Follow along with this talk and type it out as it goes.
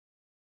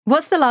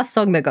What's the last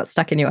song that got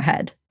stuck in your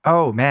head?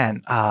 Oh,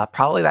 man.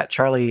 Probably that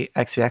Charlie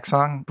XCX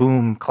song,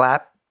 Boom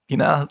Clap. You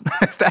know,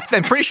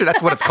 I'm pretty sure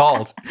that's what it's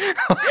called.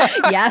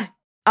 Yeah.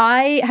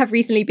 I have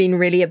recently been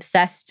really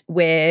obsessed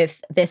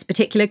with this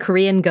particular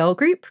Korean girl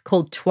group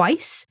called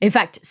Twice. In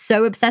fact,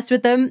 so obsessed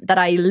with them that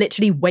I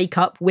literally wake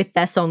up with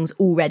their songs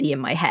already in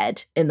my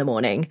head in the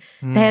morning.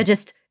 They are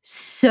just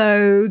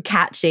so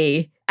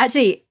catchy.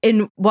 Actually,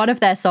 in one of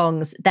their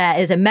songs, there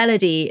is a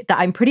melody that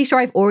I'm pretty sure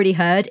I've already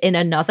heard in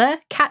another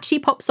catchy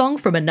pop song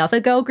from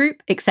another girl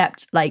group,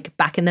 except like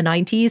back in the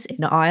 90s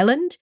in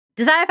Ireland.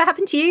 Does that ever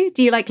happen to you?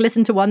 Do you like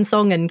listen to one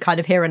song and kind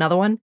of hear another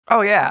one?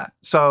 Oh, yeah.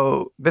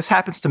 So this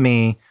happens to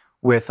me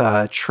with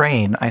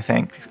Train, I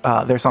think.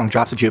 Their song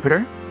Drops of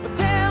Jupiter.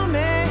 Tell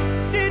me,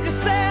 did you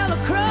sail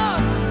across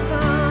the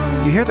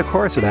sun? You hear the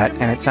chorus of that,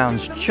 and it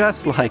sounds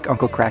just like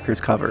Uncle Kracker's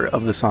cover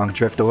of the song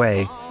Drift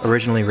Away,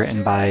 originally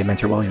written by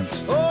Mentor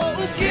Williams.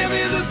 Oh, give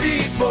me the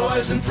beat,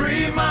 boys, and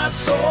free my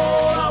soul.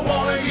 I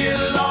want to get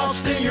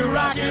lost in your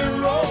rock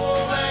and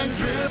roll and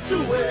drift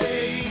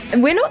away.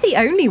 And we're not the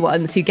only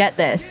ones who get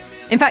this.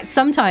 In fact,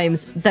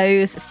 sometimes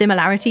those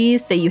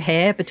similarities that you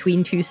hear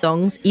between two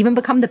songs even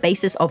become the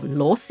basis of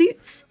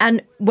lawsuits.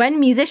 And when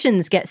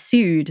musicians get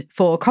sued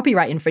for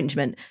copyright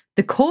infringement,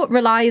 the court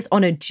relies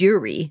on a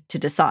jury to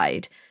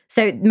decide.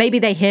 So maybe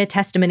they hear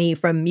testimony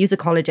from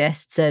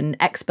musicologists and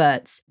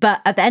experts,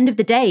 but at the end of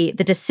the day,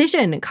 the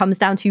decision comes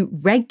down to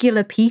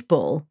regular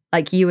people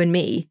like you and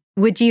me.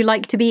 Would you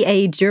like to be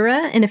a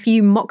juror in a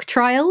few mock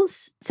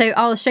trials? So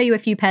I'll show you a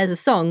few pairs of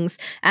songs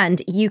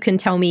and you can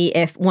tell me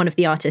if one of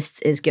the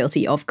artists is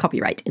guilty of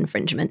copyright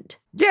infringement.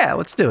 Yeah,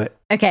 let's do it.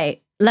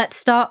 Okay, let's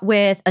start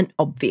with an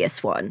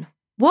obvious one.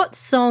 What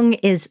song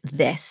is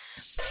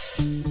this?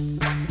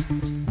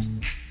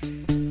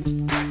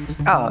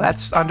 Oh,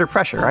 that's Under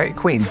Pressure, right?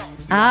 Queen.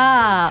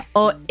 Ah,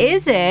 or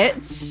is it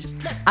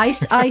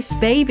Ice Ice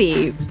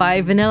Baby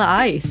by Vanilla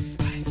Ice?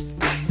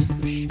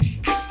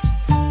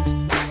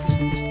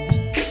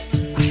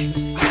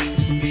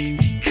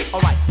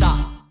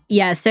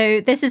 Yeah,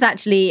 so this is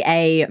actually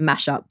a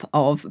mashup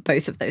of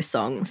both of those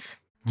songs.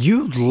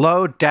 You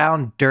low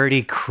down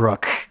dirty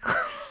crook.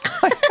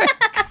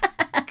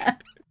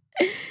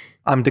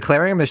 I'm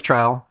declaring a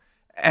mistrial,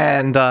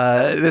 and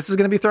this is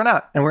going to be thrown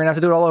out, and we're going to have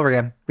to do it all over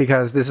again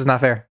because this is not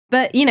fair.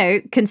 But, you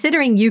know,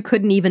 considering you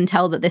couldn't even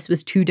tell that this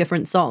was two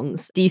different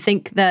songs, do you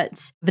think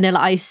that Vanilla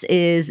Ice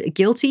is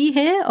guilty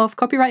here of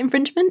copyright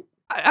infringement?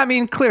 I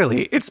mean,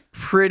 clearly, it's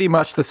pretty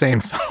much the same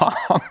song.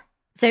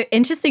 So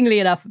interestingly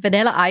enough,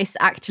 Vanilla Ice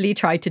actually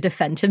tried to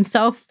defend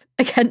himself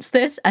against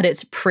this, and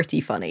it's pretty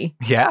funny.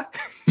 Yeah?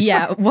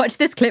 Yeah, watch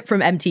this clip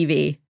from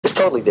MTV. It's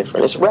totally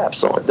different. It's a rap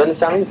song. It doesn't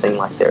sound anything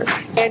like theirs.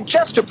 And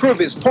just to prove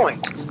his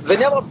point,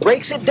 Vanilla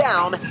breaks it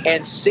down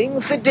and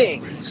sings the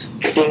dings.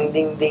 Ding,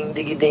 ding, ding,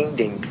 diggy, ding,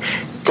 ding.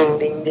 Ding,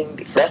 ding, ding,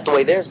 ding. That's the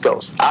way theirs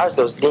goes. Ours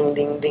goes ding,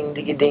 ding, ding,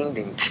 diggy, ding,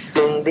 ding.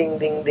 Ding, ding,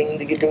 ding, ding,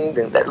 diggy, ding,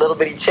 ding. That little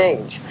bitty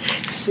change.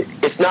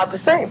 It's not the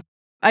same.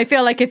 I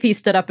feel like if he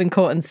stood up in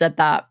court and said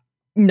that,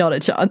 not a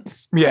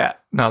chance. Yeah,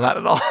 no, not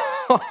at all.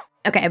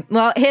 Okay,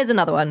 well, here's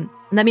another one.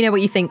 Let me know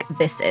what you think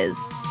this is.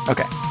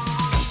 Okay.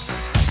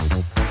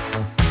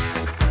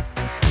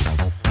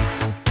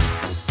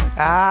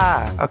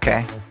 Ah,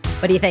 okay.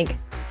 What do you think?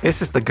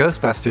 This is the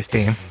Ghostbusters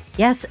theme.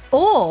 Yes,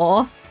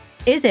 or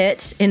is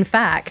it, in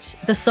fact,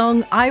 the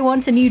song I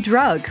Want a New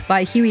Drug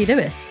by Huey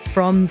Lewis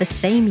from the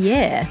same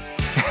year?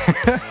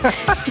 I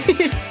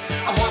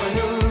want a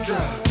new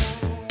drug.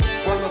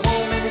 One that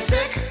won't make me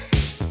sick.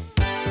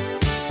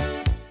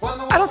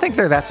 I don't think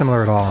they're that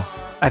similar at all.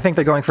 I think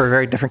they're going for a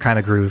very different kind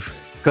of groove.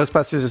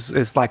 Ghostbusters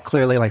is like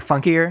clearly like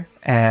funkier,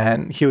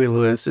 and Huey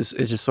Lewis is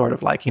just sort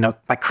of like, you know,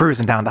 like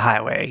cruising down the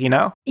highway, you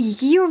know?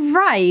 You're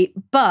right,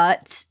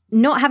 but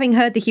not having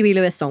heard the Huey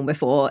Lewis song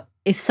before,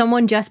 if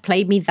someone just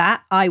played me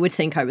that, I would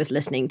think I was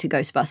listening to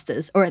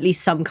Ghostbusters, or at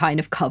least some kind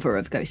of cover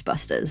of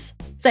Ghostbusters.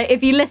 So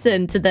if you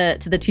listen to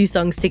the two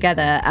songs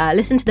together,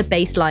 listen to the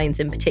bass lines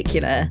in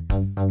particular.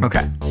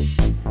 Okay.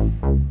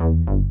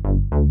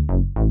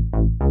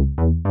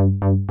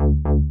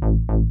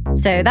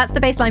 So that's the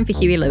bass line for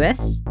Huey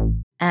Lewis,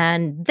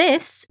 and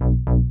this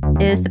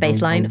is the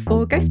bass line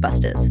for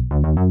Ghostbusters.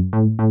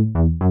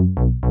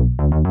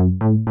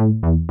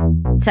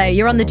 So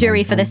you're on the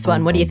jury for this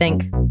one. What do you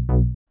think?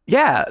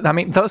 Yeah, I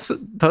mean,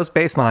 those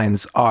bass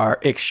lines are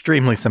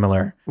extremely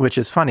similar, which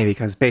is funny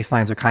because bass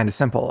lines are kind of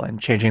simple and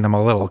changing them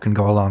a little can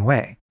go a long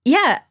way.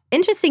 Yeah,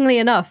 interestingly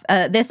enough,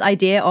 this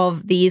idea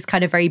of these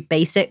kind of very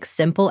basic,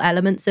 simple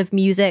elements of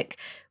music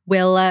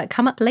will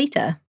come up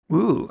later.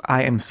 Ooh,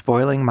 I am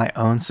spoiling my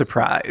own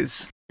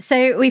surprise.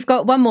 So we've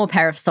got one more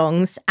pair of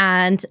songs,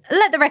 and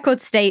let the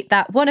record state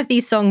that one of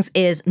these songs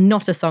is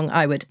not a song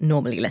I would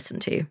normally listen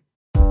to.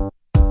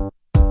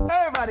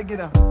 Everybody get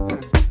up.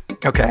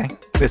 Okay,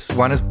 this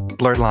one is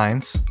Blurred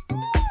Lines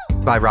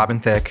by Robin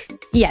Thicke.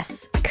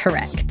 Yes,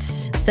 correct.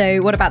 So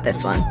what about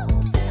this one?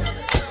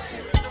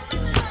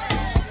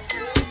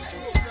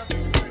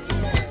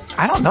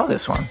 I don't know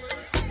this one.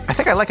 I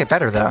think I like it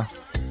better, though.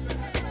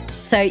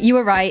 So you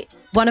were right.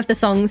 One of the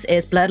songs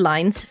is Blurred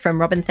Lines from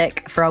Robin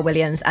Thicke, Pharrell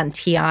Williams, and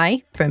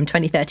T.I. from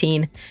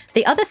 2013.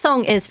 The other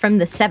song is from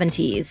the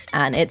 70s,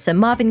 and it's a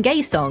Marvin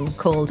Gaye song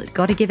called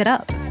Gotta Give It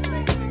Up.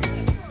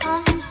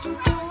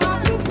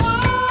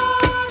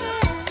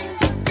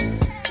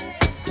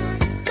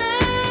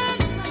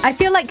 I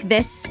feel like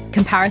this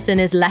comparison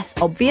is less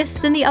obvious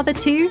than the other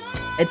two.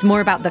 It's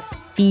more about the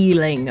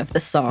feeling of the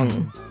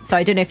song. So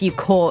I don't know if you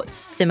caught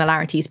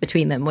similarities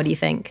between them. What do you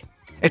think?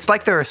 It's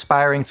like they're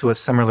aspiring to a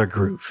similar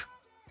groove.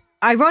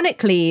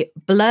 Ironically,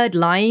 Blurred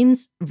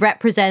Lines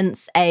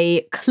represents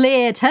a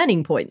clear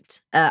turning point,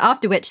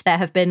 after which there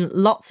have been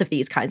lots of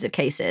these kinds of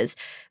cases,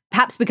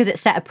 perhaps because it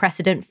set a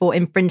precedent for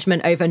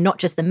infringement over not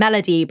just the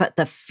melody, but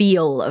the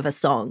feel of a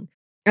song.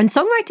 And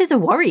songwriters are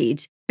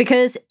worried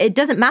because it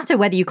doesn't matter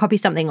whether you copy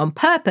something on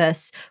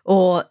purpose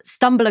or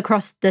stumble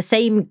across the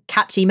same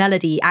catchy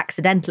melody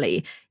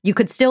accidentally. You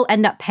could still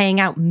end up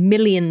paying out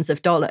millions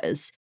of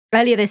dollars.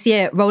 Earlier this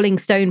year, Rolling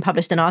Stone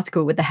published an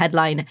article with the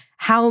headline,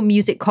 "How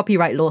Music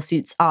Copyright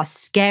Lawsuits Are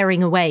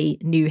Scaring Away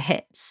New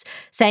Hits,"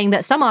 saying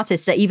that some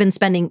artists are even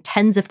spending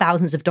tens of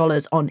thousands of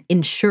dollars on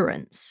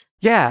insurance.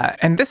 Yeah,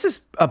 and this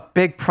is a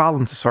big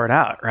problem to sort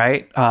out,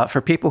 right?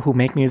 For people who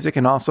make music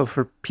and also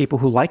for people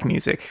who like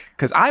music.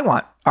 Because I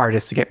want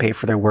artists to get paid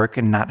for their work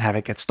and not have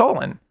it get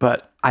stolen,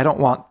 but I don't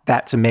want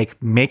that to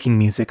make making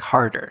music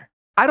harder.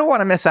 I don't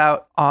want to miss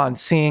out on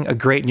seeing a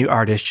great new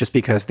artist just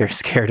because they're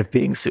scared of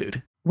being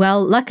sued.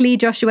 Well, luckily,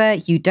 Joshua,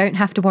 you don't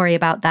have to worry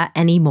about that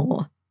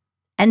anymore.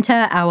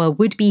 Enter our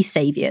would-be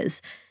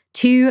saviors,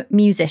 2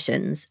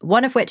 musicians,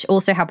 one of which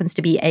also happens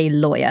to be a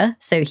lawyer,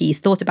 so he's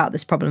thought about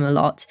this problem a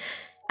lot.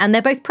 And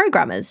they're both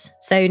programmers,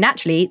 so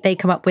naturally they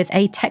come up with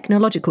a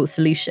technological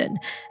solution,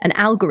 an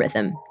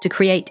algorithm to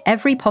create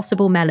every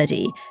possible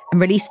melody and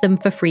release them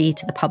for free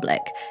to the public,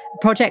 a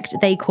project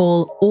they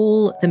call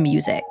All the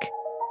Music.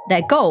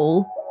 Their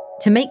goal?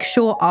 To make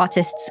sure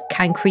artists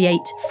can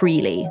create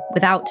freely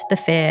without the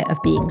fear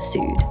of being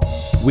sued.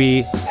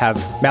 We have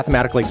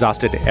mathematically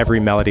exhausted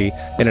every melody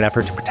in an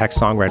effort to protect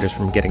songwriters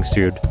from getting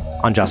sued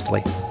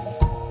unjustly.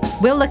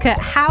 We'll look at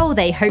how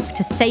they hope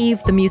to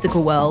save the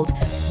musical world,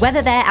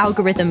 whether their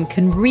algorithm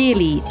can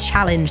really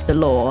challenge the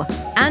law,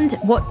 and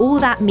what all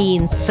that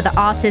means for the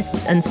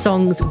artists and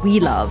songs we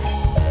love.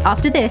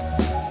 After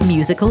this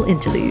musical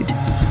interlude.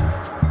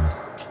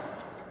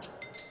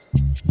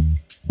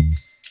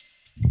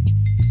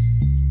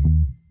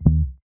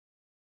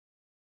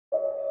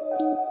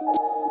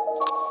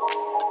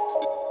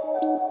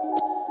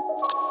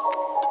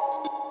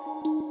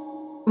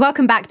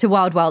 Welcome back to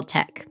Wild Wild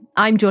Tech.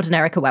 I'm Jordan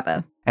Erica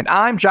Weber. And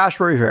I'm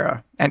Joshua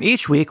Rivera, and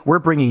each week we're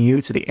bringing you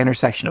to the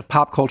intersection of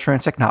pop culture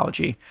and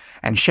technology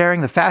and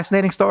sharing the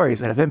fascinating stories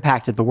that have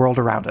impacted the world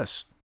around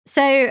us.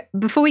 So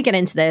before we get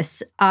into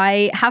this,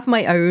 I have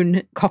my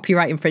own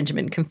copyright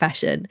infringement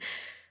confession.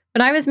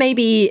 When I was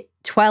maybe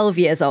 12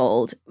 years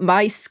old,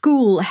 my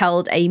school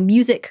held a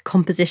music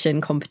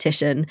composition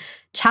competition,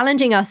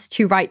 challenging us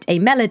to write a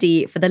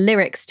melody for the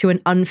lyrics to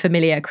an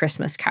unfamiliar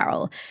Christmas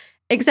carol.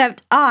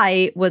 Except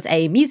I was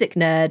a music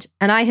nerd,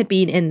 and I had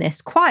been in this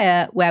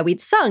choir where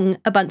we'd sung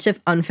a bunch of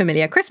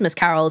unfamiliar Christmas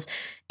carols,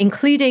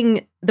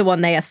 including the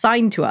one they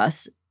assigned to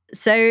us.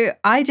 So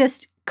I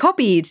just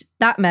copied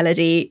that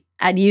melody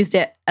and used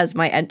it as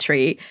my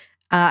entry.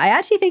 I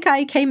actually think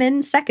I came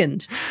in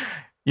second.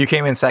 You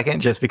came in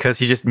second just because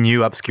you just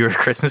knew obscure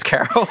Christmas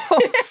carols?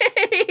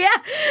 Yeah,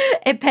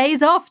 it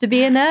pays off to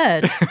be a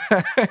nerd.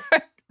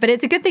 But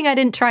it's a good thing I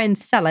didn't try and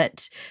sell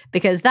it,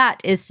 because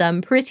that is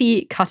some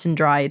pretty cut and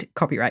dried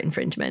copyright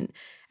infringement.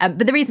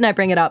 But the reason I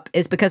bring it up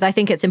is because I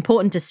think it's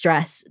important to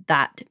stress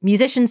that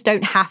musicians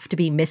don't have to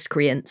be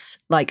miscreants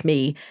like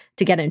me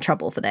to get in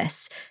trouble for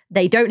this.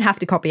 They don't have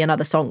to copy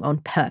another song on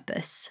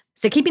purpose.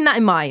 So keeping that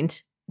in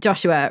mind,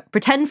 Joshua,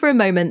 pretend for a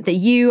moment that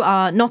you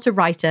are not a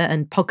writer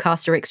and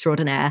podcaster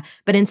extraordinaire,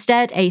 but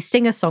instead a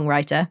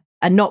singer-songwriter,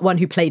 and not one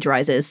who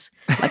plagiarizes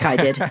like I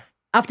did.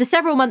 After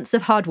several months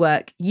of hard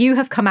work, you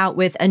have come out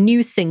with a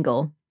new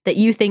single that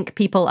you think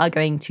people are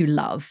going to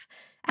love.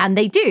 And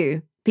they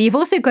do, but you've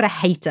also got a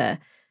hater,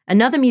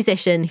 another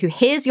musician who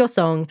hears your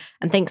song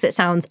and thinks it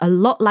sounds a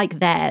lot like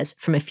theirs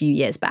from a few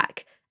years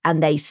back,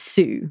 and they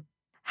sue.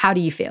 How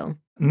do you feel?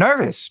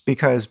 Nervous,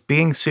 because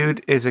being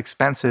sued is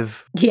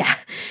expensive. Yeah,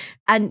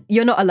 and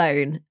you're not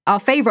alone.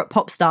 Our favorite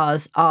pop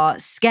stars are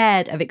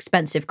scared of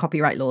expensive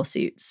copyright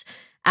lawsuits,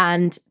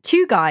 and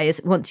 2 guys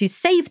want to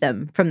save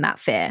them from that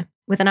fear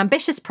with an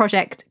ambitious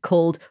project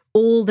called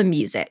All the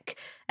Music,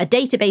 a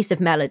database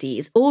of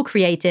melodies, all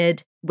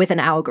created with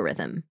an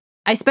algorithm.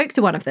 I spoke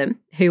to one of them,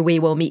 who we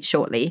will meet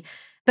shortly.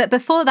 But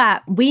before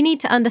that, we need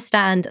to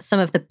understand some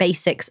of the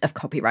basics of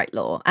copyright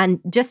law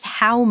and just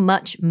how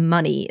much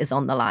money is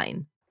on the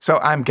line. So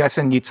I'm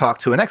guessing you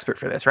talked to an expert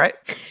for this, right?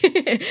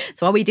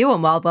 It's what we do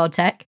on Wild Wild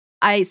Tech.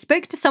 I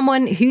spoke to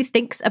someone who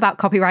thinks about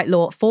copyright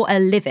law for a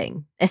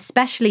living,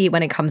 especially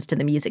when it comes to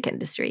the music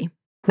industry.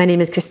 My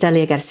name is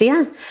Cristelia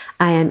Garcia.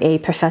 I am a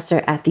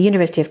professor at the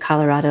University of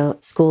Colorado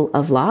School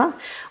of Law,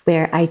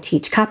 where I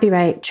teach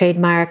copyright,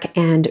 trademark,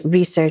 and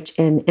research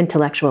in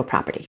intellectual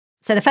property.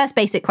 So the first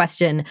basic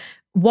question,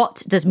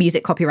 what does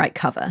music copyright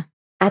cover?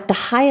 At the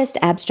highest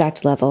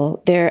abstract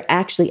level,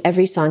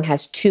 every song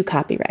has 2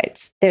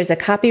 copyrights. There's a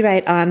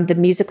copyright on the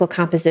musical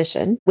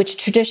composition, which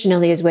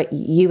traditionally is what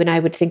you and I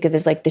would think of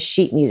as like the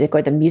sheet music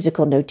or the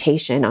musical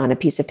notation on a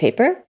piece of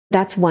paper.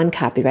 That's one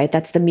copyright.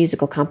 That's the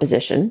musical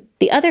composition.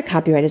 The other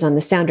copyright is on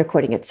the sound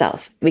recording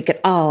itself. We could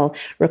all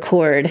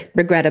record,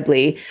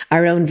 regrettably,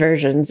 our own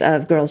versions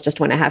of Girls Just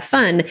Want to Have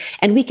Fun,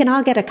 and we can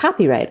all get a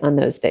copyright on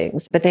those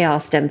things, but they all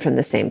stem from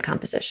the same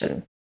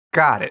composition.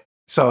 Got it.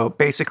 So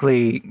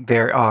basically,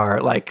 there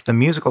are like the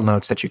musical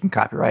notes that you can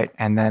copyright,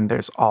 and then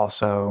there's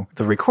also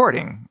the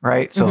recording,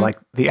 right? So like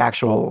the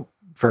actual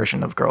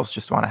version of Girls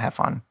Just Want to Have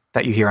Fun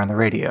that you hear on the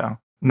radio,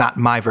 not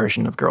my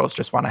version of Girls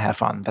Just Want to Have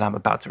Fun that I'm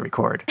about to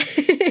record.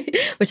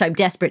 Which I'm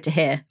desperate to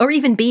hear, or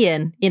even be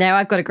in. You know,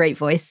 I've got a great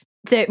voice.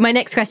 So my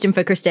next question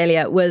for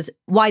Krystalia was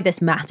why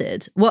this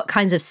mattered. What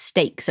kinds of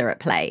stakes are at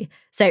play?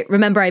 So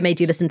remember I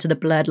made you listen to the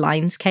Blurred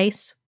Lines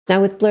case? Now,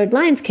 with Blurred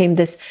Lines came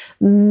this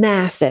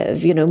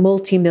massive,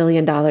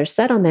 multi-million-dollar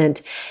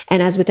settlement.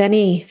 And as with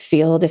any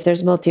field, if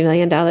there's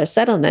multi-million-dollar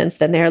settlements,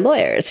 then there are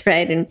lawyers,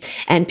 right?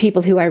 And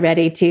people who are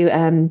ready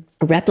to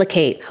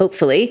replicate,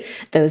 hopefully,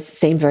 those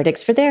same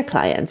verdicts for their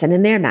clients and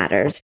in their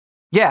matters.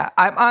 Yeah,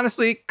 I'm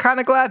honestly kind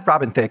of glad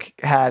Robin Thicke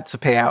had to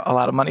pay out a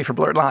lot of money for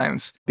Blurred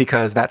Lines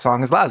because that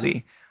song is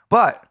lousy.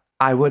 But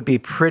I would be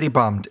pretty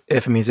bummed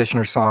if a musician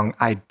or song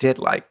I did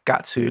like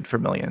got sued for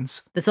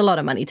millions. There's a lot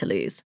of money to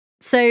lose.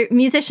 So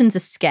musicians are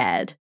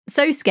scared,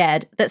 so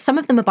scared that some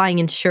of them are buying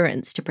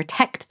insurance to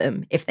protect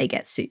them if they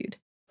get sued.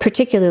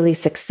 Particularly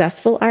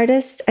successful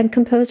artists and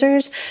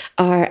composers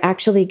are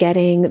actually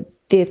getting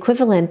the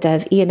equivalent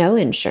of E&O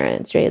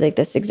insurance, right? Like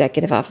this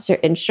executive officer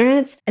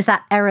insurance. Is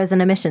that errors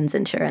and omissions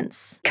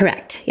insurance?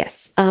 Correct,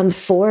 yes.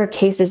 For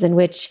cases in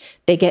which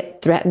they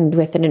get threatened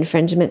with an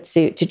infringement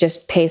suit to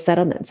just pay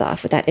settlements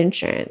off with that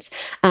insurance.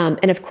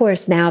 And of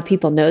course, now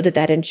people know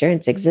that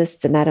insurance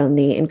exists, and that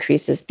only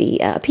increases the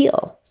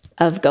appeal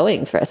of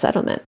going for a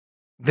settlement.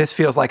 This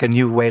feels like a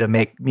new way to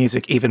make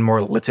music even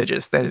more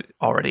litigious than it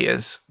already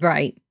is.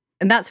 Right.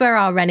 And that's where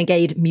our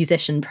renegade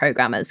musician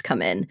programmers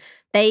come in.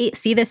 They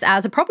see this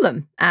as a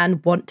problem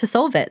and want to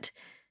solve it.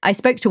 I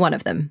spoke to one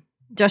of them.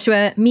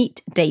 Joshua,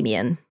 meet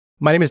Damien.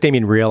 My name is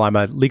Damien Reel. I'm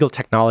a legal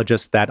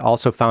technologist that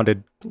also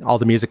founded All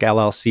the Music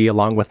LLC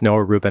along with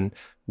Noah Rubin.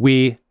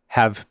 We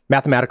have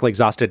mathematically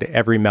exhausted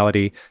every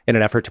melody in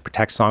an effort to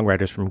protect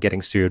songwriters from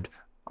getting sued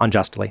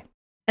unjustly.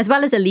 As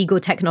well as a legal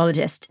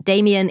technologist,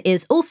 Damien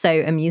is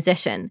also a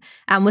musician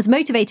and was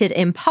motivated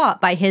in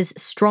part by his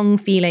strong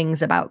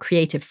feelings about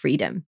creative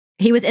freedom.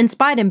 He was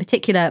inspired in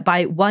particular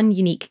by one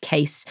unique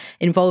case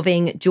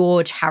involving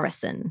George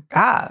Harrison.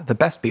 Ah, the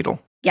best Beatle.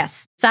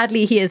 Yes,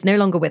 sadly he is no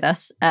longer with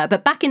us,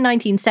 but back in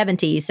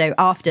 1970, so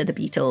after the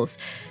Beatles,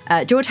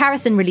 George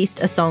Harrison released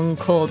a song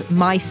called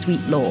My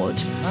Sweet Lord.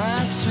 My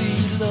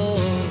sweet Lord.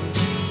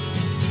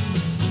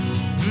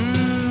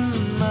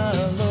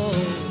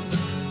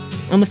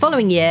 And the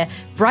following year,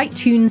 Bright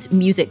Tunes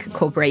Music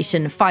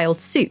Corporation filed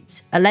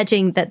suit,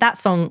 alleging that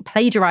song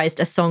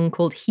plagiarized a song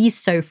called He's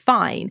So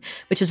Fine,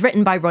 which was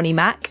written by Ronnie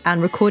Mack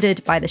and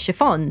recorded by the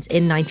Chiffons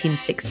in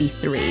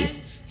 1963.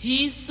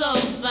 He's so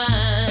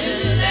fine.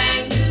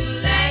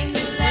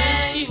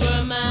 Wish she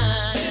were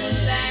mine.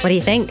 What do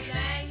you think?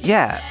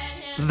 Yeah,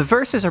 the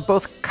verses are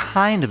both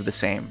kind of the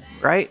same,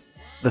 right?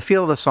 The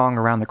feel of the song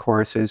around the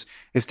choruses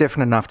is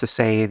different enough to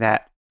say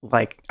that,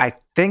 I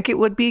think it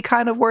would be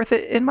kind of worth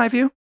it in my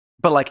view.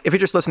 But if you're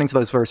just listening to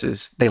those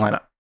verses, they line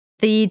up.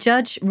 The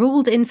judge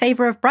ruled in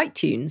favor of Bright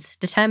Tunes,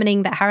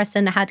 determining that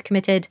Harrison had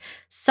committed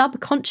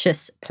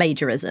subconscious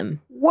plagiarism.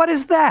 What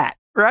is that,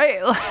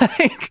 right?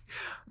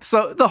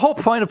 So the whole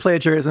point of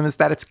plagiarism is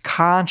that it's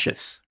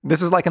conscious.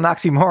 This is like an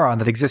oxymoron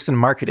that exists in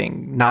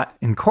marketing, not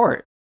in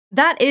court.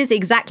 That is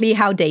exactly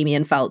how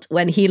Damien felt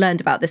when he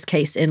learned about this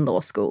case in law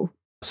school.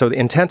 So the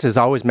intent has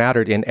always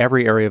mattered in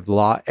every area of the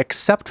law,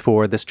 except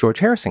for this George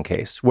Harrison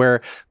case,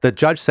 where the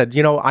judge said,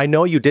 I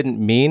know you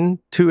didn't mean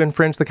to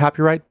infringe the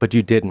copyright, but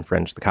you did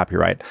infringe the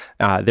copyright.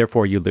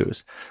 Therefore, you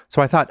lose.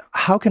 So I thought,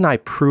 how can I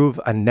prove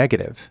a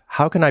negative?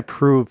 How can I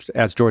prove,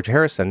 as George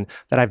Harrison,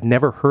 that I've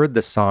never heard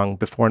this song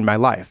before in my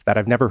life, that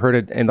I've never heard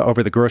it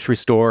over the grocery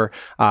store,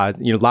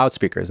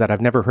 loudspeakers, that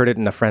I've never heard it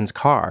in a friend's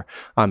car?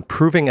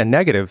 Proving a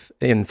negative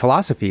in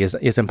philosophy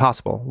is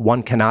impossible.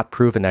 One cannot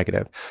prove a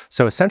negative.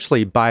 So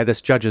essentially, by this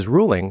judge's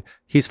ruling,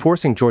 he's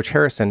forcing George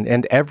Harrison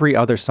and every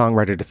other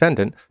songwriter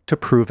defendant to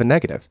prove a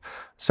negative.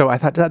 So I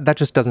thought that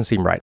just doesn't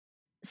seem right.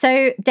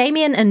 So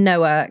Damien and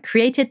Noah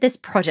created this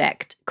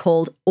project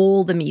called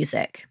All the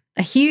Music,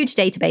 a huge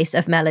database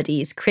of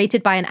melodies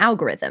created by an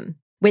algorithm,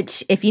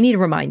 which, if you need a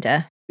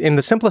reminder, in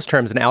the simplest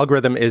terms, an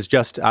algorithm is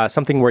just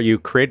something where you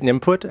create an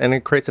input and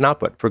it creates an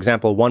output. For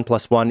example, 1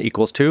 + 1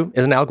 = 2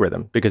 is an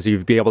algorithm because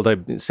you'd be able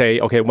to say,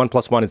 okay, 1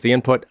 + 1 is the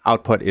input,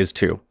 output is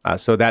 2.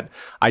 So that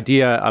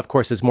idea, of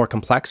course, is more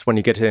complex when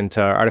you get into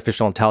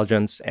artificial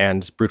intelligence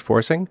and brute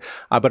forcing,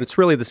 but it's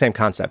really the same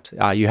concept.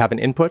 You have an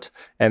input,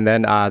 and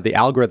then the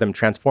algorithm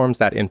transforms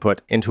that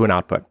input into an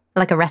output.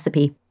 Like a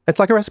recipe. It's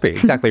like a recipe,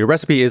 exactly. A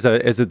recipe is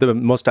the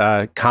most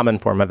common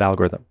form of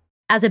algorithm.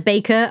 As a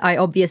baker, I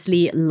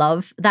obviously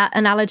love that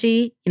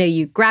analogy.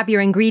 You grab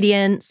your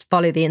ingredients,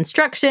 follow the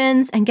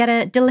instructions, and get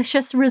a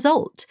delicious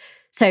result.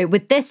 So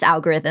with this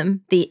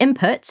algorithm, the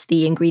input,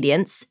 the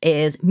ingredients,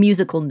 is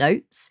musical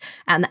notes,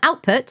 and the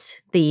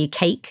output, the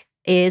cake,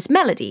 is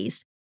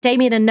melodies.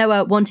 Damien and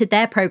Noah wanted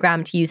their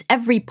program to use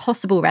every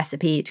possible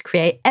recipe to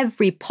create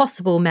every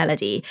possible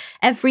melody,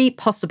 every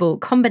possible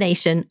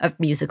combination of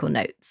musical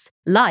notes,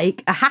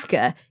 like a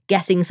hacker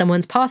guessing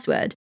someone's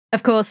password.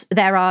 Of course,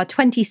 there are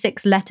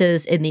 26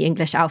 letters in the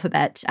English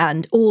alphabet,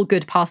 and all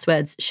good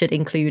passwords should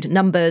include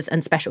numbers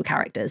and special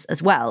characters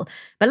as well.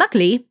 But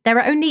luckily, there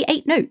are only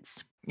 8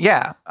 notes.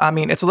 Yeah, I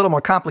mean, it's a little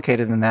more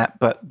complicated than that,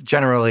 but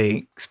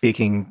generally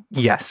speaking,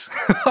 yes.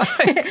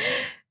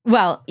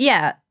 Well,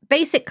 yeah.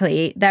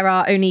 Basically, there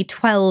are only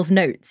 12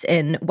 notes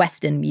in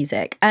Western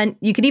music, and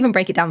you could even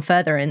break it down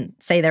further and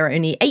say there are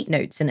only 8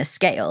 notes in a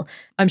scale.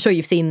 I'm sure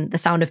you've seen The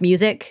Sound of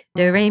Music.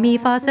 Do, re, mi,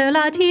 fa, sol,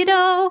 la, ti,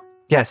 do.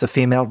 Yes, a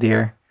female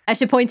deer. I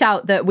should point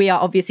out that we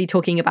are obviously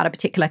talking about a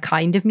particular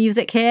kind of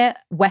music here,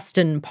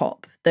 Western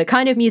pop, the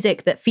kind of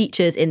music that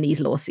features in these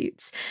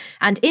lawsuits.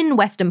 And in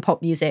Western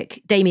pop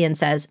music, Damien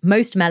says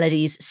most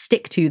melodies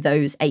stick to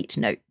those 8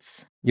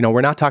 notes.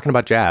 We're not talking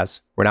about jazz.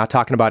 We're not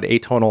talking about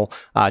atonal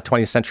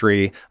 20th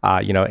century,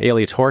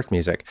 aleatoric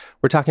music.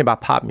 We're talking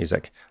about pop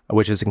music,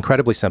 which is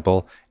incredibly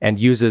simple and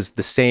uses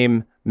the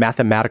same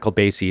mathematical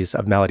bases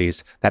of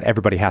melodies that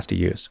everybody has to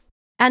use.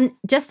 And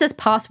just as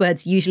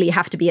passwords usually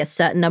have to be a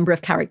certain number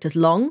of characters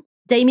long,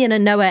 Damien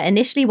and Noah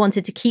initially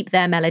wanted to keep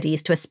their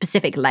melodies to a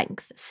specific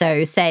length,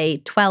 so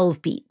say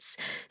 12 beats.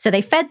 So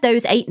they fed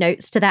those 8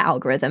 notes to their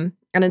algorithm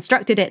and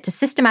instructed it to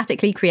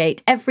systematically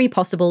create every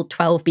possible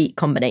 12-beat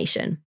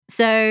combination.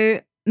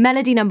 So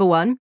melody number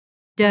 1,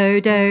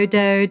 do, do,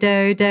 do,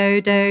 do,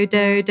 do, do,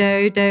 do,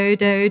 do, do,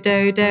 do,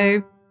 do,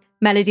 do.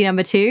 Melody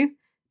number 2,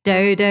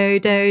 do, do,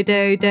 do,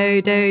 do,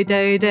 do, do,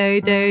 do,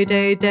 do, do,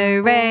 do,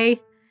 do,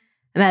 re.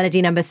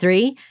 Melody number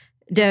 3,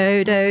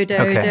 do, do, do,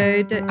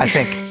 Okay. do, do.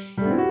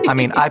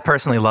 I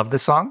personally love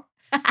this song,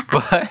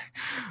 but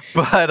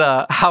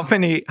how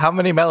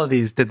many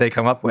melodies did they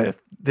come up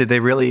with? Did they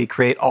really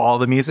create all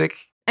the music?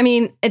 I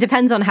mean, it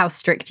depends on how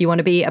strict you want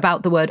to be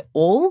about the word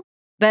all,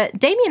 but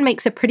Damien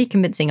makes a pretty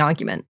convincing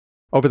argument.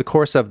 Over the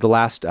course of the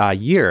last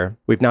year,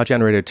 we've now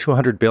generated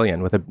 200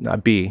 billion with a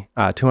B,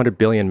 200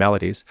 billion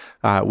melodies,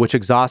 which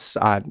exhausts,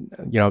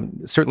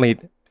 certainly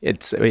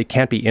it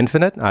can't be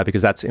infinite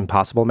because that's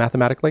impossible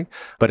mathematically,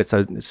 but it's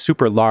a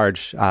super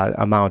large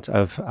amount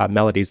of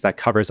melodies that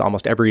covers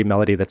almost every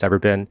melody that's ever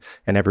been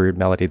and every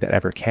melody that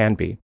ever can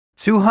be.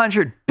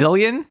 200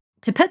 billion?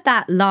 To put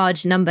that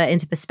large number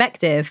into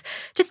perspective,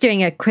 just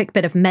doing a quick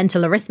bit of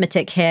mental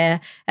arithmetic here,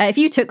 if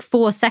you took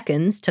 4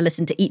 seconds to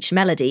listen to each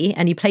melody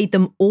and you played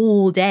them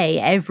all day,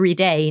 every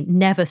day,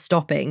 never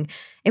stopping,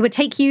 it would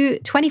take you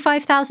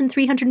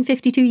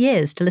 25,352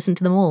 years to listen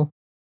to them all.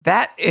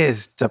 That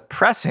is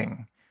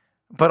depressing,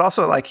 but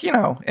also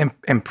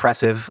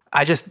impressive.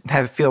 I just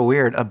feel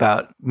weird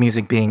about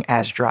music being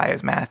as dry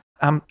as math.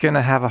 I'm going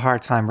to have a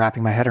hard time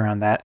wrapping my head around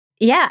that.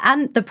 Yeah,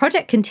 and the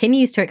project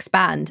continues to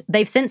expand.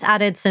 They've since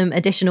added some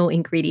additional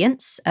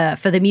ingredients.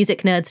 For the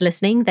music nerds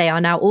listening, they are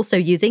now also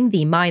using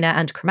the minor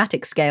and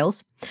chromatic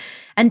scales.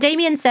 And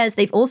Damien says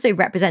they've also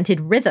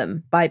represented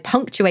rhythm by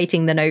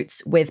punctuating the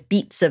notes with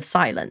beats of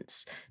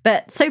silence.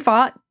 But so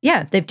far,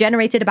 they've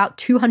generated about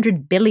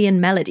 200 billion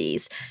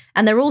melodies,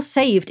 and they're all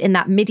saved in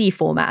that MIDI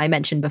format I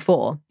mentioned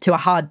before, to a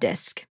hard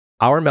disk.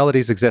 Our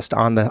melodies exist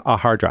on a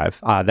hard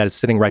drive that is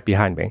sitting right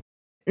behind me.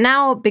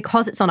 Now,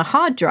 because it's on a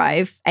hard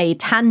drive, a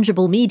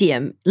tangible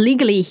medium,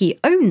 legally he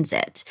owns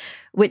it,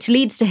 which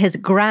leads to his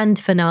grand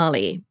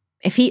finale.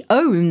 If he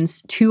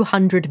owns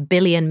 200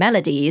 billion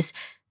melodies,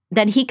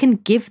 then he can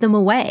give them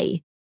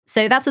away.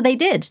 So that's what they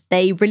did.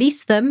 They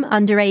released them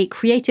under a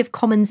Creative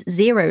Commons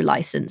Zero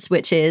license,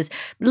 which is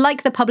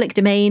like the public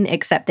domain,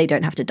 except they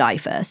don't have to die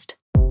first.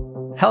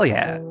 Hell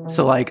yeah.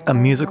 So like a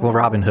musical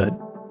Robin Hood.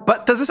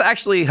 But does this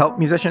actually help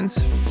musicians?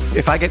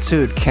 If I get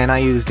sued, can I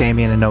use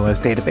Damien and Noah's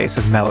database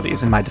of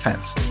melodies in my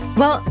defense?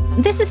 Well,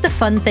 this is the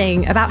fun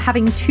thing about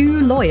having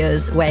 2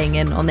 lawyers weighing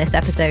in on this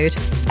episode.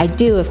 I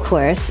do, of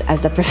course,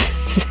 as the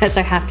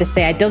professor, have to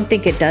say, I don't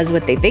think it does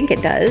what they think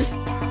it does.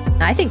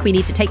 I think we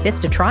need to take this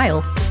to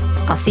trial.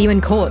 I'll see you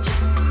in court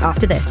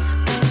after this.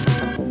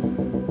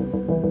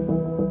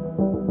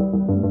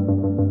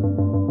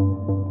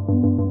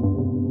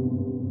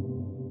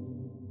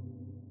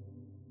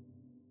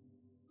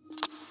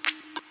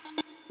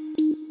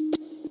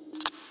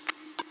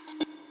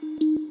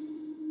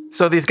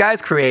 So these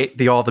guys create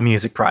the All the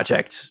Music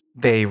project.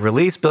 They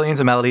release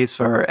billions of melodies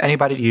for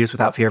anybody to use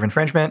without fear of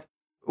infringement.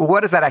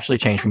 What does that actually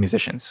change for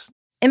musicians?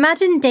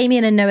 Imagine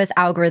Damien and Noah's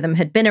algorithm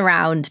had been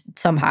around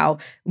somehow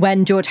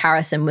when George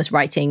Harrison was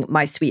writing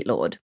My Sweet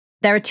Lord.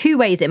 There are 2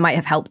 ways it might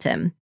have helped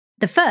him.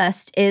 The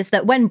first is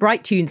that when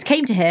Bright Tunes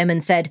came to him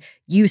and said,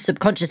 "You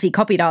subconsciously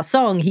copied our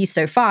song, he's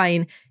so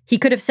fine," he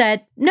could have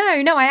said, no,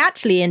 I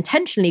actually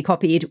intentionally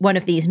copied one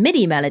of these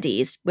MIDI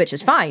melodies, which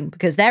is fine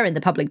because they're in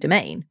the public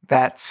domain.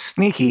 That's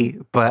sneaky,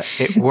 but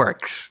it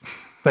works,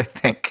 I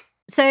think.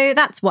 So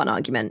that's one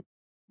argument.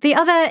 The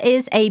other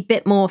is a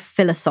bit more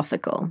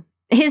philosophical.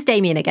 Here's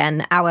Damien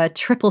again, our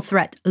triple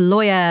threat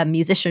lawyer,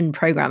 musician,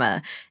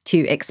 programmer, to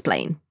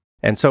explain.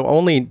 And so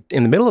only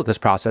in the middle of this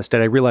process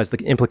did I realize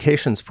the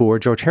implications for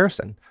George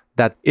Harrison,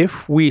 that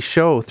if we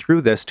show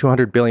through this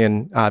 200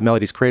 billion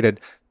melodies created,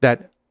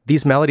 that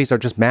these melodies are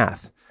just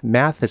math.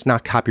 Math is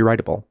not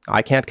copyrightable.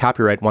 I can't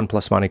copyright 1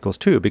 + 1 =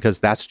 2 because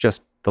that's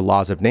just the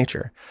laws of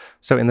nature.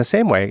 So in the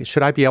same way,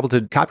 should I be able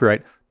to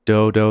copyright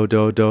do, do,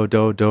 do, do,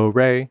 do, do,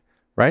 re,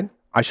 right?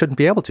 I shouldn't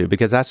be able to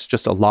because that's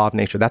just a law of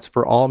nature. That's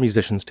for all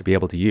musicians to be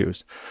able to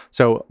use.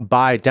 So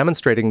by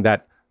demonstrating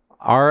that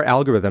our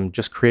algorithm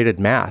just created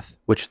math,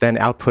 which then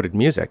outputted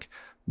music,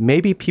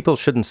 maybe people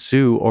shouldn't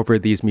sue over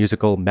these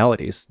musical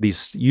melodies.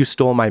 These "you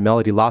stole my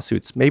melody"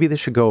 lawsuits, maybe they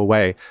should go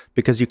away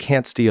because you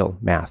can't steal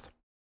math.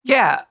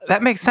 Yeah,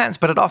 that makes sense,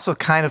 but it also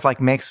kind of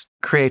like makes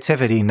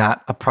creativity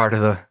not a part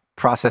of the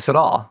process at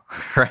all,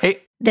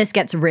 right? This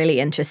gets really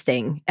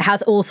interesting. It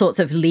has all sorts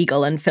of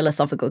legal and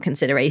philosophical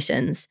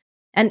considerations.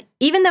 And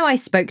even though I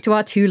spoke to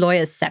our two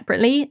lawyers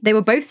separately, they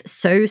were both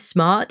so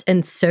smart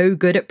and so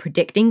good at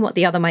predicting what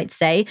the other might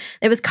say.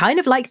 It was kind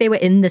of like they were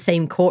in the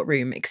same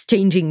courtroom,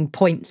 exchanging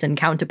points and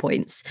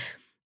counterpoints.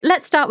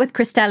 Let's start with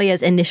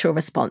Cristelia's initial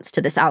response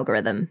to this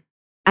algorithm.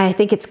 I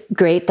think it's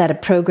great that a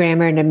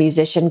programmer and a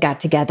musician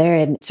got together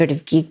and sort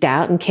of geeked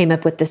out and came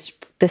up with this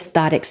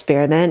thought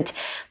experiment.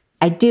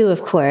 I do,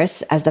 of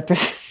course, as the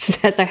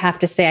professor, have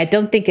to say, I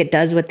don't think it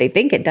does what they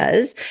think it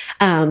does.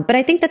 But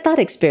I think the thought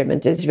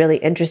experiment is really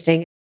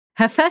interesting.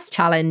 Her first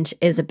challenge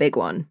is a big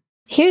one.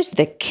 Here's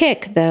the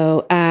kick,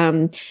 though.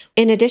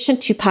 In addition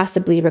to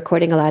possibly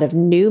recording a lot of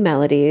new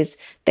melodies,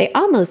 they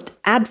almost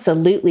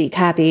absolutely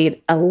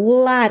copied a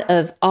lot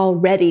of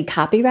already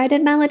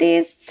copyrighted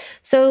melodies.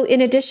 So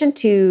in addition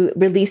to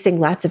releasing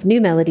lots of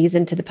new melodies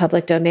into the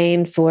public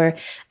domain for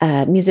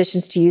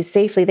musicians to use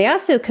safely, they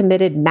also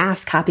committed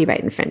mass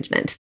copyright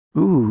infringement.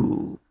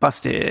 Ooh,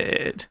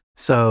 busted.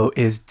 So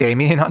is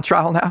Damien on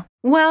trial now?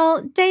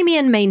 Well,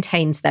 Damien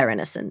maintains their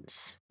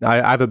innocence. I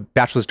have a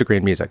bachelor's degree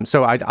in music.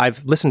 So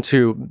I've listened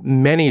to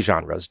many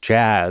genres,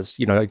 jazz,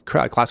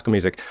 classical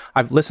music.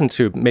 I've listened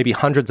to maybe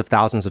hundreds of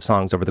thousands of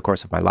songs over the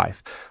course of my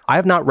life. I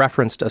have not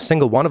referenced a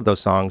single one of those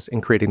songs in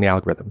creating the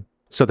algorithm.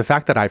 So the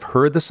fact that I've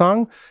heard the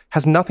song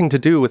has nothing to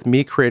do with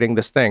me creating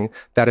this thing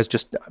that is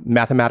just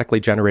mathematically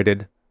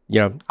generated,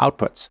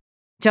 outputs.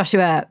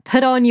 Joshua,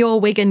 put on your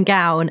wig and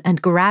gown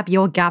and grab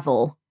your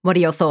gavel. What are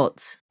your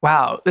thoughts?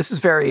 Wow, this is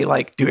very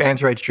like, do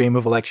androids dream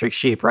of electric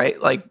sheep, right?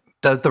 Like,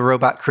 does the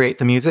robot create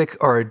the music,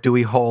 or do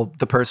we hold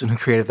the person who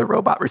created the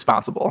robot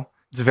responsible?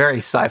 It's very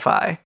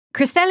sci-fi.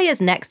 Cristelia's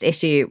next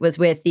issue was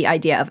with the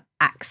idea of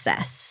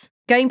access.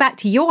 Going back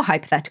to your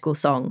hypothetical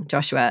song,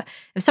 Joshua,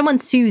 if someone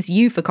sues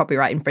you for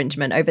copyright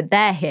infringement over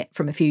their hit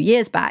from a few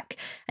years back,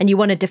 and you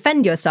want to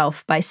defend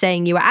yourself by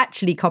saying you were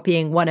actually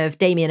copying one of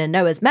Damien and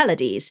Noah's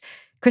melodies,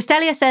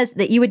 Cristelia says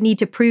that you would need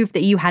to prove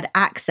that you had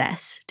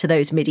access to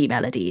those MIDI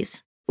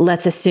melodies.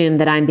 Let's assume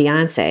that I'm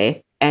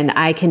Beyonce and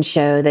I can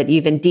show that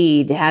you've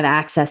indeed have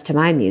access to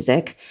my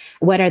music.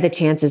 What are the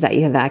chances that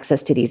you have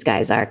access to these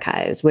guys'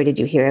 archives? Where did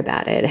you hear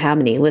about it? How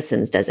many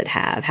listens does it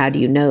have? How do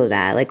you know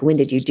that? Like, when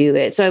did you do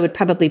it? So I would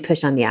probably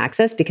push on the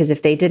access, because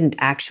if they didn't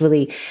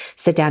actually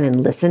sit down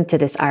and listen to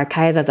this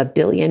archive of 1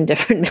 billion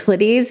different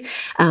melodies,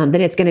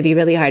 then it's going to be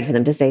really hard for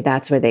them to say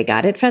that's where they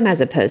got it from,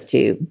 as opposed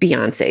to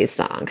Beyonce's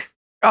song.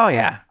 Oh,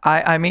 yeah.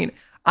 I mean,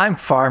 I'm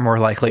far more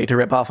likely to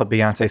rip off a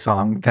Beyonce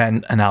song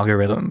than an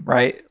algorithm,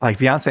 right? Like,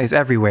 Beyonce's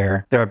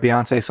everywhere. There are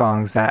Beyonce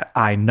songs that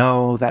I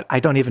know that I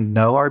don't even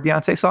know are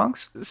Beyonce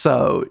songs.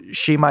 So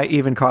she might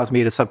even cause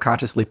me to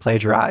subconsciously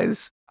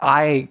plagiarize.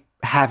 I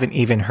haven't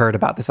even heard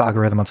about this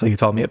algorithm until you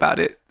told me about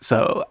it.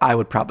 So I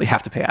would probably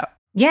have to pay out.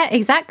 Yeah,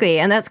 exactly.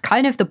 And that's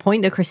kind of the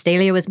point that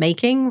Cristelia was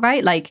making,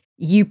 right? Like,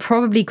 you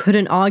probably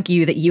couldn't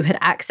argue that you had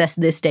accessed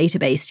this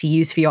database to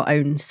use for your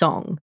own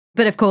song.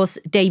 But of course,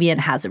 Damien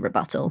has a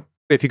rebuttal.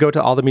 If you go to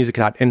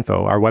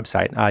allthemusic.info, our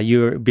website,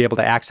 you'll be able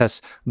to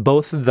access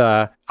both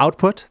the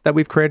output that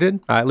we've created,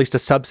 at least a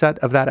subset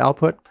of that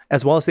output,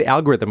 as well as the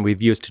algorithm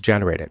we've used to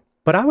generate it.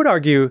 But I would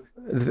argue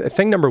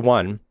thing number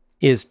one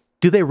is,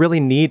 do they really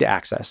need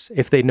access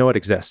if they know it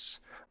exists?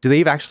 Do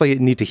they actually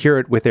need to hear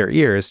it with their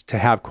ears to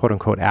have quote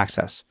unquote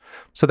access?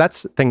 So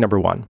that's thing number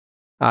one.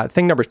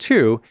 Thing number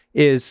two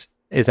is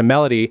a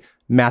melody,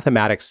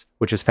 mathematics,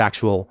 which is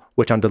factual,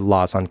 which under the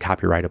law is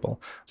uncopyrightable.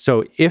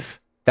 So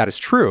if that is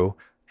true,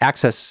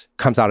 access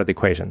comes out of the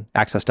equation.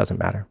 Access doesn't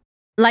matter.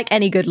 Like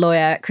any good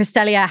lawyer,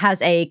 Cristelia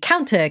has a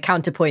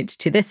counterpoint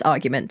to this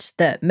argument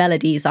that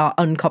melodies are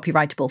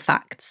uncopyrightable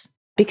facts.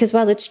 Because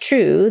while it's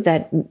true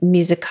that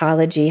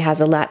musicology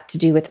has a lot to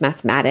do with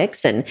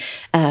mathematics and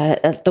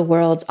the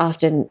worlds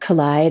often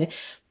collide,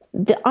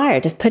 the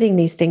art of putting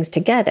these things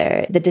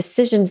together, the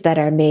decisions that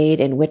are made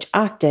in which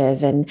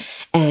octave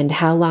and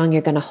how long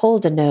you're going to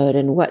hold a note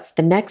and what's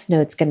the next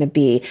note's going to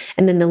be,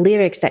 and then the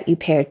lyrics that you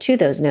pair to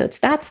those notes,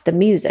 that's the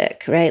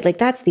music, right? Like,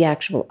 that's the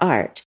actual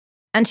art.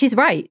 And she's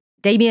right.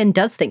 Damien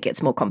does think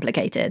it's more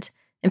complicated.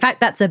 In fact,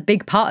 that's a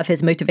big part of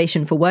his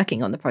motivation for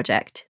working on the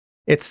project.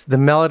 It's the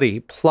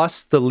melody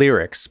plus the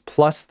lyrics,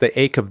 plus the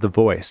ache of the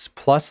voice,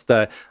 plus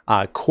the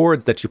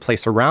chords that you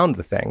place around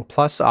the thing,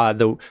 plus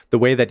the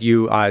way that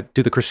you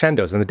do the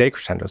crescendos and the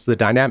decrescendos, the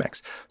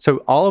dynamics. So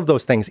all of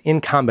those things in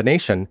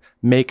combination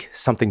make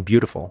something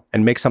beautiful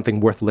and make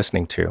something worth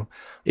listening to.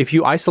 If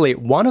you isolate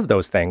one of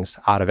those things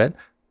out of it,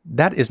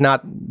 that is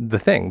not the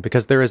thing,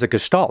 because there is a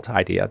Gestalt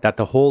idea that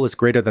the whole is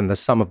greater than the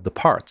sum of the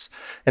parts.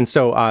 And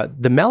so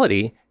the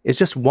melody is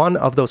just one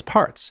of those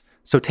parts.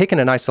 So taken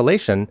in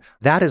isolation,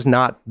 that is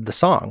not the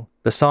song.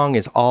 The song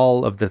is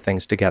all of the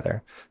things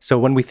together. So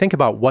when we think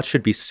about what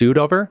should be sued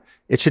over,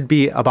 it should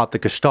be about the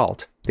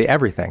Gestalt, the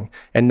everything,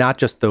 and not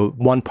just the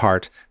one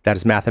part that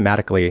is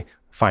mathematically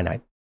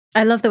finite.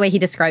 I love the way he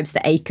describes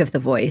the ache of the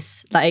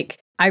voice. Like,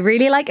 I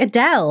really like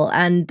Adele,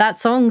 and that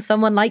song,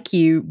 Someone Like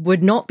You,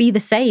 would not be the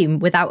same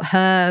without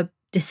her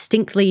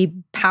distinctly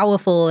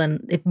powerful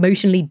and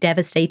emotionally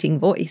devastating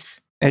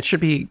voice. It should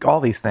be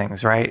all these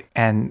things, right?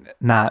 And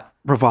not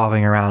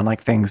revolving around like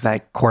things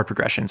like chord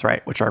progressions,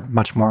 right? Which are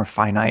much more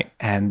finite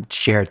and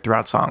shared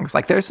throughout songs.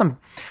 Like there's a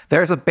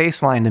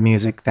baseline to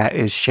music that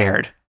is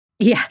shared.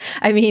 Yeah,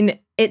 I mean,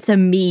 it's a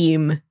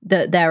meme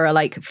that there are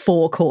like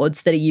 4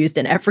 chords that are used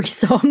in every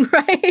song,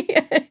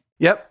 right?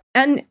 Yep.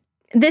 And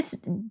this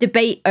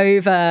debate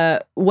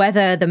over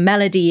whether the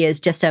melody is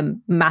just a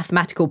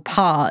mathematical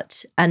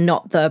part and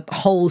not the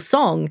whole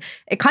song,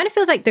 it kind of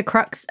feels like the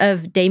crux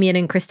of Damien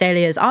and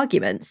Cristelia's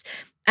arguments.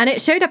 And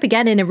it showed up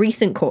again in a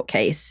recent court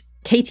case.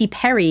 Katy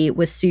Perry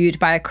was sued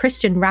by a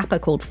Christian rapper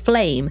called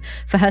Flame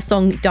for her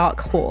song Dark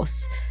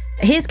Horse.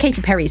 Here's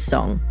Katy Perry's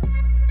song.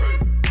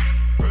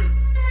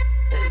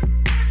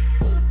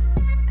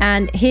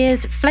 And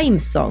here's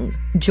Flame's song,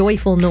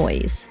 Joyful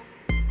Noise.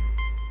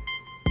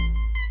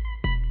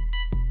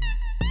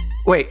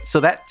 Wait, so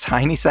that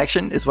tiny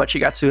section is what she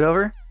got sued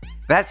over?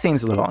 That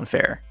seems a little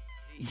unfair.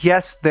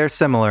 Yes, they're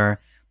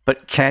similar,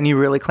 but can you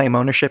really claim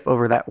ownership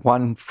over that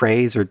one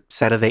phrase or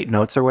set of 8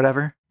 notes or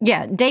whatever?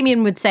 Yeah,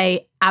 Damien would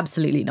say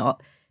absolutely not.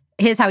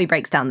 Here's how he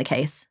breaks down the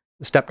case.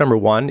 Step number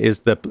 1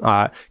 is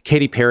the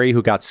Katy Perry,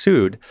 who got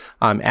sued,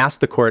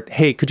 asked the court,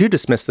 "Hey, could you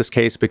dismiss this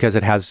case because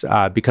it has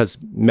because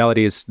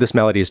this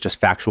melody is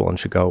just factual and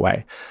should go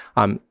away."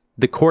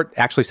 The court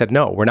actually said,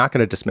 "No, we're not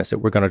going to dismiss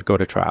it. We're going to go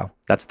to trial."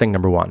 That's thing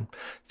number 1.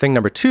 Thing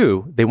number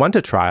 2, they went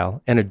to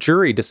trial, and a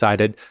jury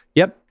decided,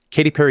 "Yep,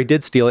 Katy Perry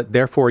did steal it.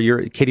 Therefore,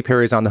 Katy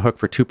Perry is on the hook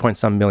for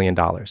 $2.some million."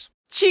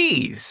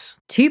 Jeez.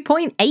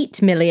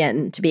 2.8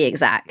 million to be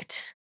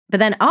exact. But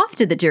then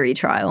after the jury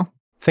trial,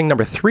 thing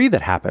number 3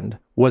 that happened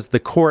was the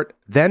court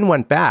then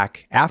went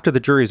back after the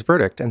jury's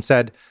verdict and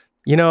said,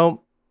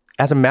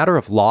 as a matter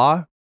of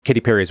law,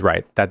 Katy Perry is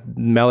right. That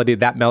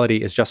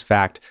melody is just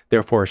fact,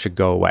 therefore it should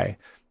go away.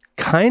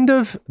 Kind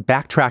of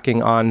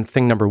backtracking on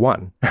thing number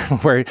 1,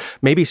 where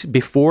maybe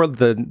before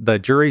the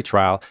jury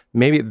trial,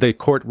 maybe the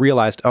court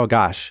realized, oh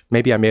gosh,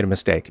 maybe I made a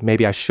mistake.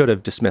 Maybe I should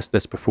have dismissed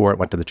this before it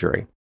went to the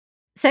jury.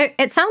 So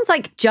it sounds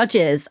like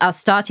judges are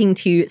starting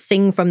to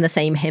sing from the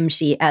same hymn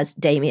sheet as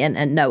Damien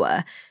and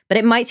Noah, but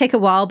it might take a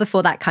while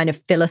before that kind of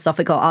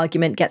philosophical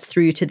argument gets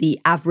through to the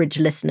average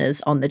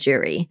listeners on the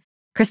jury.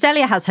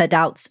 Cristelia has her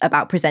doubts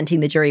about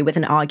presenting the jury with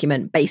an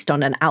argument based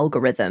on an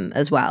algorithm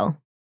as well.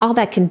 All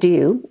that can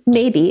do,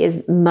 maybe,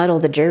 is muddle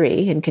the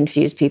jury and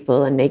confuse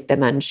people and make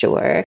them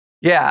unsure.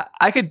 Yeah,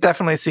 I could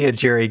definitely see a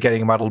jury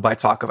getting muddled by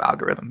talk of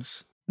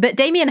algorithms. But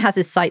Damien has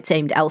his sights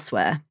aimed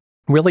elsewhere.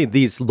 Really,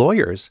 these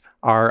lawyers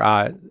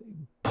are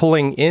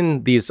pulling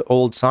in these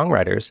old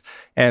songwriters,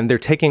 and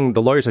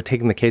the lawyers are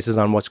taking the cases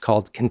on what's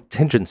called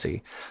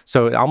contingency.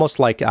 So almost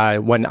like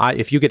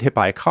if you get hit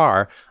by a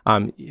car,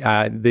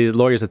 the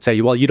lawyers would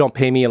say, well, you don't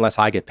pay me unless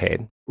I get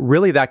paid.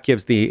 Really, that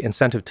gives the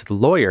incentive to the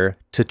lawyer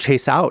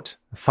to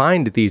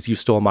find these "you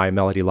stole my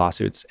melody"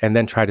 lawsuits and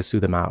then try to sue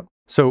them out.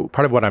 So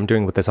part of what I'm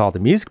doing with this All the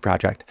Music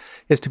project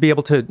is to be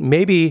able to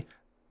maybe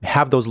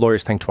have those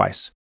lawyers think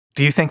twice.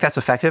 Do you think that's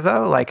effective,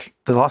 though? Like,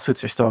 the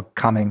lawsuits are still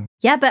coming.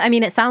 Yeah, but I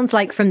mean, it sounds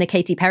like from the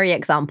Katy Perry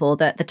example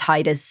that the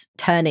tide is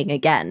turning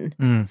again.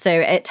 So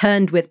it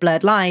turned with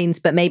Blurred Lines,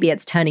 but maybe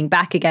it's turning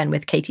back again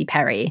with Katy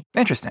Perry.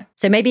 Interesting.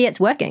 So maybe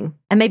it's working,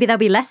 and maybe there'll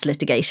be less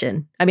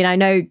litigation. I mean, I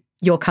know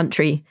your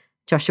country,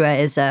 Joshua,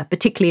 is a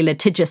particularly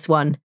litigious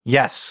one.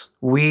 Yes,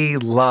 we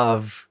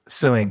love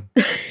suing,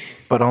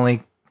 but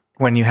only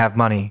when you have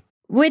money.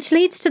 Which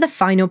leads to the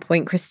final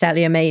point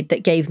Cristelia made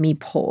that gave me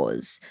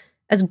pause.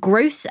 As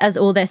gross as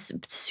all this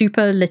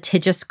super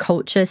litigious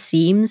culture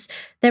seems,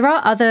 there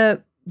are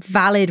other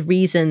valid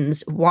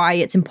reasons why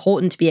it's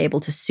important to be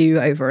able to sue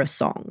over a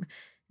song,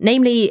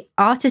 namely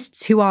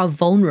artists who are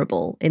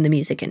vulnerable in the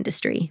music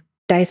industry.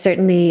 I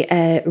certainly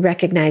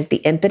recognize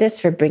the impetus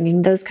for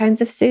bringing those kinds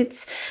of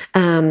suits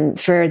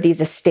for these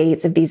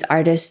estates of these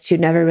artists who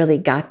never really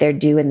got their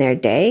due in their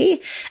day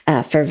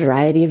for a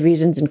variety of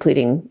reasons,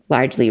 including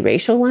largely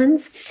racial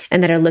ones,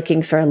 and that are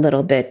looking for a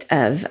little bit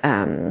of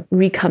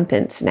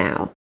recompense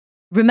now.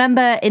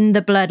 Remember in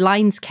the Blurred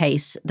Lines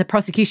case, the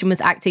prosecution was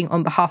acting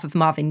on behalf of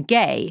Marvin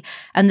Gaye,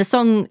 and the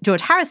song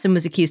George Harrison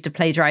was accused of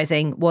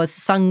plagiarizing was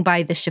sung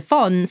by the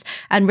Chiffons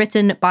and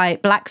written by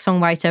Black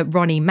songwriter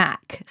Ronnie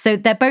Mack. So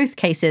they're both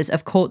cases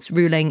of courts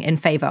ruling in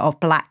favor of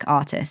Black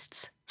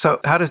artists. So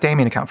how does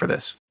Damien account for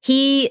this?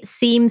 He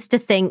seems to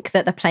think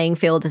that the playing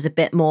field is a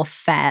bit more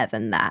fair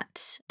than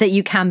that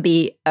you can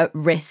be at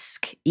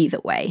risk either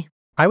way.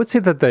 I would say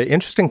that the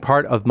interesting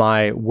part of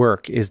my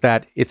work is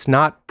that it's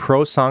not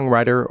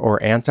pro-songwriter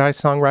or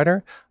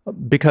anti-songwriter,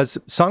 because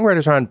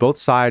songwriters are on both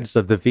sides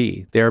of the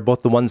V. They're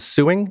both the ones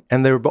suing,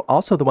 and they're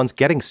also the ones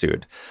getting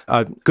sued.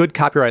 A good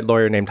copyright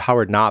lawyer named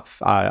Howard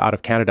Knopf out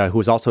of Canada, who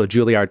is also a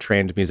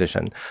Juilliard-trained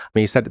musician,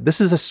 he said, this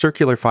is a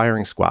circular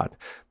firing squad.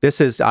 This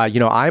is,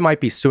 I might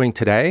be suing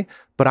today,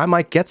 but I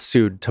might get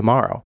sued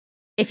tomorrow.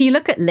 If you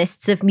look at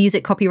lists of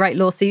music copyright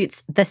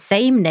lawsuits, the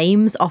same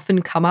names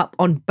often come up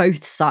on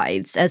both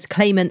sides as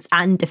claimants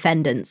and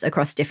defendants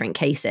across different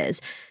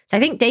cases. So I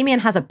think Damien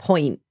has a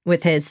point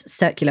with his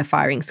circular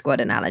firing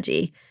squad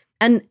analogy.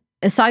 And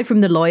aside from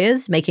the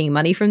lawyers making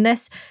money from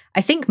this,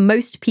 I think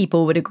most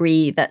people would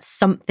agree that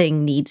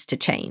something needs to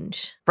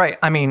change. Right.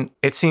 I mean,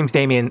 it seems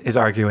Damien is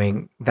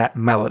arguing that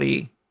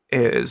melody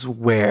is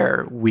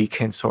where we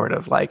can sort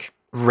of like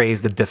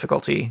raise the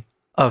difficulty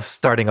of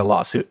starting a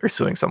lawsuit or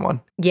suing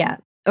someone. Yeah.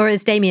 Or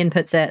as Damien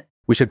puts it,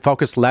 we should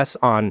focus less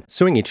on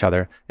suing each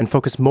other and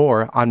focus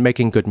more on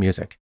making good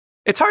music.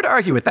 It's hard to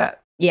argue with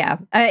that. Yeah,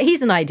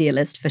 he's an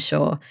idealist for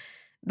sure.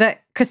 But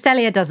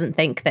Crystalia doesn't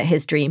think that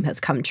his dream has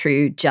come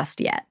true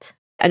just yet.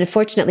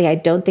 Unfortunately, I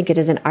don't think it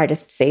is an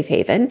artist safe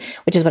haven,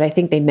 which is what I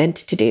think they meant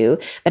to do.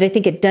 But I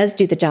think it does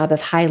do the job of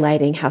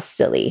highlighting how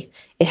silly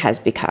it has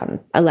become,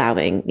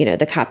 allowing,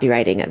 the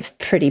copywriting of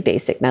pretty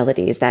basic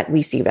melodies that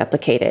we see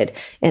replicated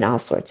in all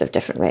sorts of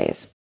different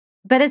ways.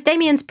 But as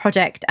Damien's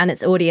project and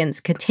its audience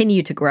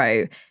continue to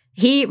grow,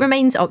 he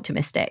remains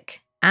optimistic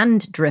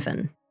and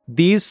driven.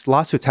 These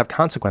lawsuits have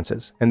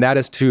consequences, and that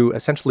is to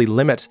essentially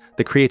limit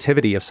the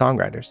creativity of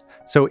songwriters.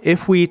 So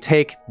if we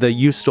take the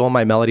You Stole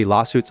My Melody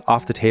lawsuits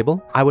off the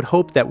table, I would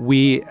hope that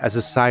we as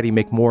a society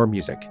make more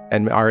music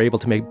and are able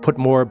to put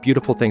more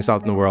beautiful things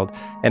out in the world.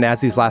 And as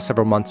these last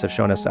several months have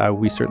shown us,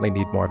 we certainly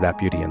need more of that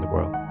beauty in the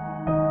world.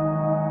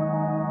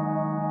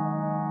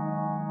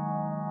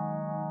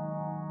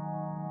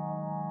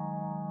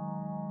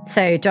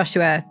 So,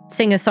 Joshua,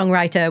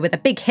 singer-songwriter with a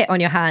big hit on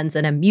your hands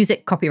and a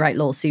music copyright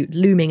lawsuit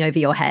looming over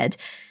your head.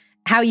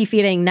 How are you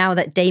feeling now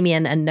that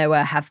Damien and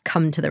Noah have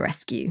come to the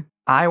rescue?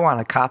 I want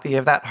a copy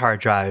of that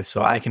hard drive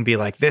so I can be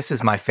like, this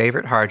is my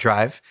favorite hard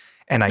drive,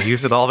 and I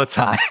use it all the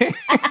time.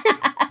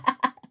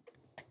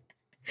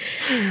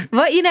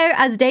 But,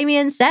 as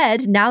Damien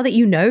said, now that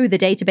you know the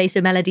database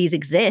of melodies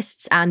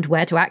exists and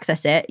where to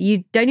access it,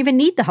 you don't even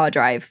need the hard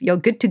drive. You're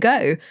good to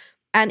go.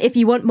 And if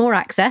you want more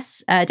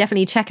access,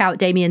 definitely check out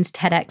Damien's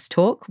TEDx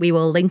talk. We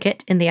will link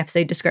it in the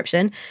episode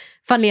description.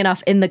 Funnily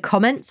enough, in the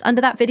comments under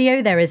that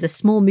video, there is a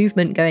small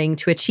movement going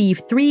to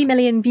achieve 3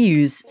 million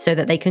views so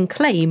that they can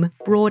claim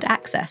broad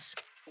access.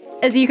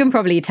 As you can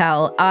probably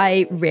tell,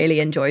 I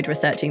really enjoyed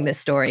researching this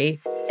story.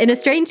 In a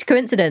strange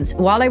coincidence,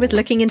 while I was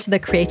looking into the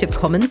Creative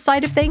Commons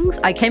side of things,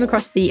 I came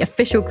across the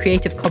official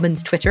Creative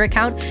Commons Twitter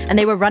account, and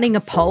they were running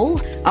a poll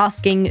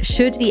asking,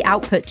 should the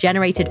output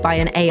generated by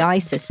an AI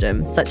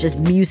system, such as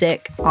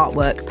music,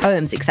 artwork,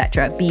 poems,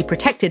 etc., be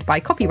protected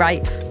by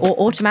copyright or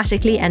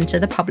automatically enter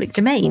the public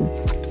domain?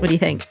 What do you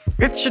think?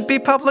 It should be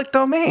public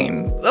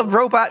domain. A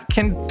robot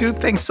can do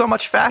things so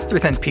much faster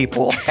than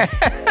people.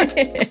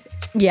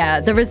 Yeah,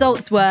 the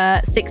results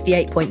were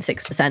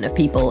 68.6% of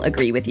people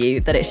agree with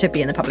you that it should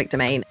be in the public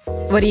domain.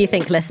 What do you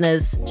think,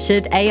 listeners?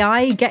 Should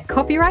AI get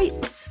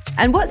copyrights?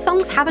 And what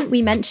songs haven't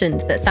we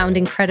mentioned that sound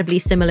incredibly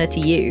similar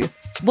to you?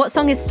 What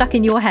song is stuck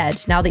in your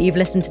head now that you've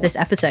listened to this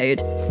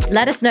episode?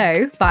 Let us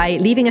know by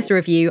leaving us a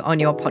review on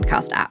your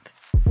podcast app.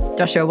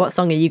 Joshua, what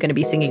song are you going to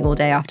be singing all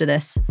day after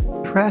this?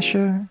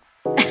 Pressure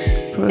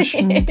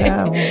pushing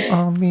down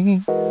on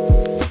me.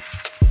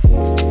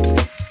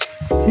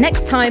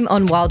 Next time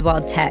on Wild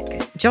Wild Tech,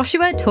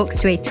 Joshua talks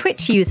to a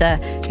Twitch user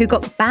who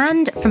got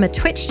banned from a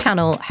Twitch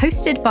channel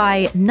hosted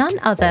by none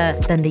other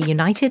than the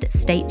United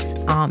States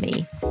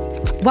Army.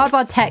 Wild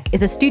Wild Tech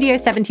is a Studio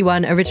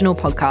 71 original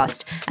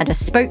podcast and a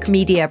Spoke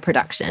Media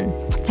production.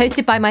 It's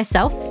hosted by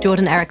myself,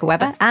 Jordan Erica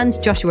Weber,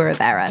 and Joshua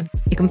Rivera.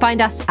 You can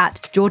find us at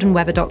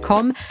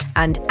jordanweber.com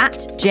and at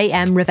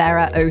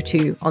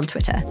jmrivera02 on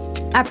Twitter.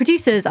 Our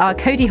producers are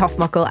Cody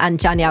Hoffmuckel and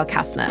Janielle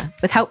Kastner,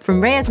 with help from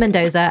Reyes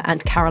Mendoza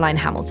and Caroline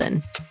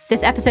Hamilton.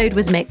 This episode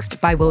was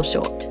mixed by Will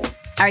Short.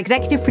 Our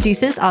executive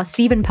producers are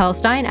Stephen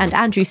Pearlstein and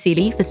Andrew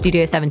Seeley for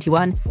Studio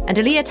 71, and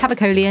Aaliyah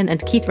Tavakolian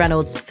and Keith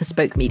Reynolds for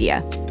Spoke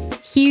Media.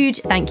 Huge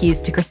thank yous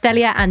to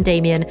Crystalia and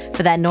Damien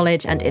for their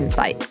knowledge and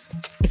insights.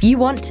 If you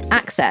want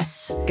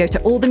access, go to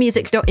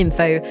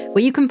allthemusic.info,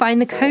 where you can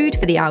find the code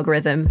for the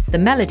algorithm, the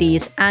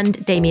melodies,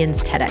 and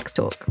Damien's TEDx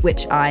talk,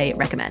 which I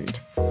recommend.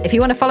 If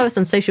you want to follow us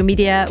on social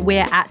media,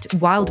 we're at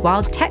Wild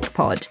Wild Tech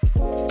Pod.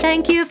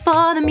 Thank you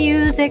for the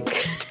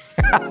music.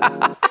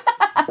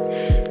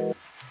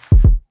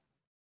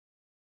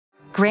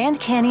 Grand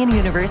Canyon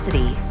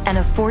University, an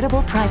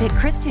affordable private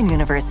Christian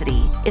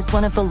university, is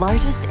one of the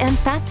largest and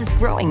fastest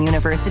growing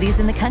universities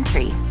in the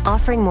country,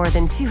 offering more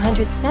than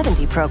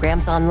 270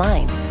 programs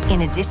online.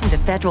 In addition to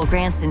federal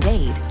grants and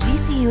aid,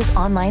 GCU's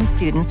online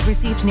students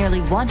received nearly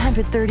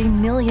 $130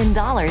 million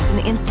in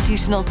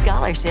institutional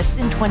scholarships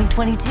in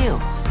 2022.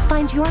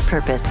 Find your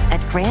purpose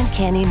at Grand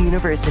Canyon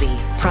University.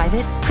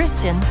 Private,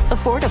 Christian,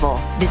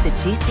 affordable. Visit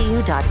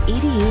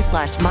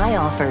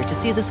gcu.edu/myoffer to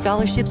see the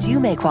scholarships you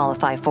may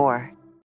qualify for.